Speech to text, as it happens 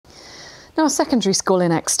Now, a secondary school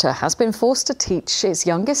in Exeter has been forced to teach its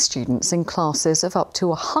youngest students in classes of up to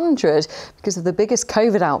 100 because of the biggest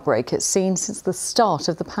COVID outbreak it's seen since the start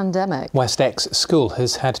of the pandemic. West Exe School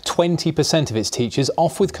has had 20% of its teachers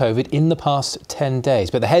off with COVID in the past 10 days.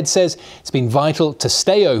 But the head says it's been vital to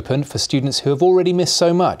stay open for students who have already missed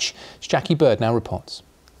so much. Jackie Bird now reports.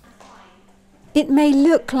 It may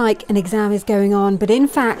look like an exam is going on, but in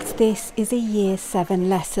fact this is a Year 7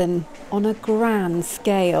 lesson on a grand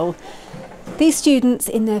scale. These students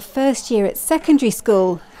in their first year at secondary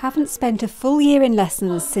school haven't spent a full year in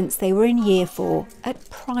lessons since they were in Year 4 at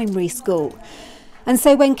primary school. And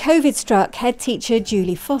so when COVID struck, head teacher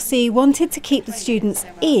Julie Fossey wanted to keep the students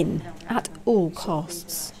in at all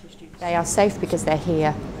costs. They are safe because they're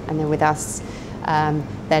here and they're with us,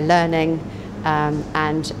 they're learning.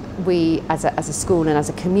 And we as a school and as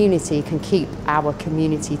a community can keep our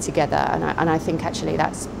community together, and I think actually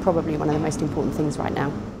that's probably one of the most important things right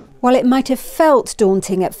now. While it might have felt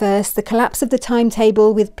daunting at first, the collapse of the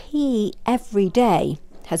timetable with PE every day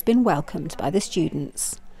has been welcomed by the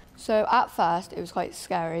students. So at first it was quite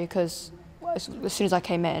scary because as soon as I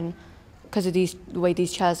came in, because of the way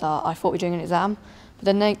these chairs are, I thought we were doing an exam, but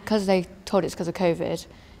then because they told it's because of COVID,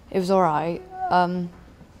 it was alright.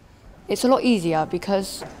 It's a lot easier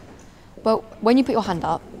because, well, when you put your hand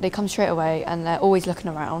up, they come straight away and they're always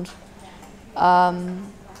looking around.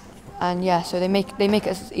 And yeah, so they make it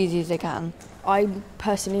as easy as they can. I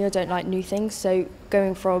personally don't like new things, so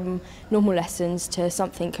going from normal lessons to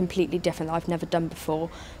something completely different that I've never done before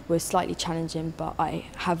was slightly challenging, but I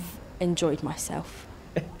have enjoyed myself.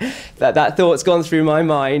 that thought's gone through my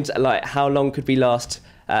mind, like how long could we last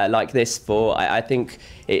like this for. I think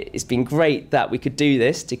it's been great that we could do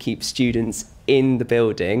this to keep students in the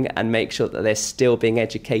building and make sure that they're still being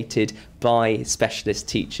educated by specialist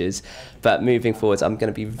teachers. But moving forwards, I'm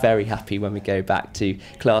going to be very happy when we go back to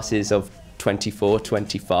classes of 24,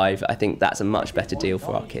 25. I think that's a much better deal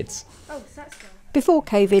for our kids. Before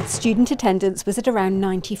COVID, student attendance was at around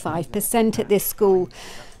 95% at this school,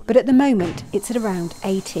 but at the moment it's at around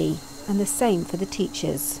 80%, and the same for the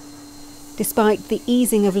teachers. Despite the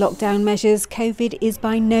easing of lockdown measures, COVID is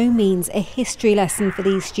by no means a history lesson for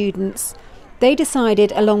these students. They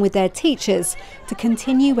decided, along with their teachers, to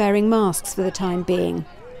continue wearing masks for the time being.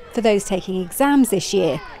 For those taking exams this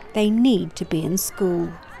year, they need to be in school.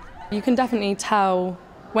 You can definitely tell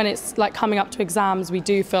when it's like coming up to exams, we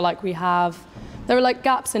do feel like there are like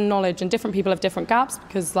gaps in knowledge, and different people have different gaps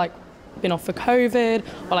because like been off for COVID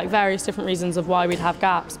or like various different reasons of why we'd have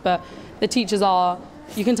gaps. But the teachers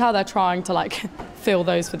you can tell they're trying to like fill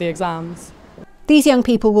those for the exams. These young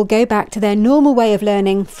people will go back to their normal way of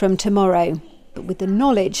learning from tomorrow, but with the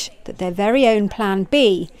knowledge that their very own Plan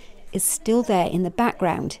B is still there in the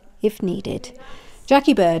background if needed.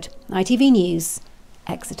 Jackie Bird, ITV News,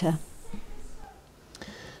 Exeter.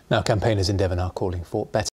 Now, campaigners in Devon are calling for better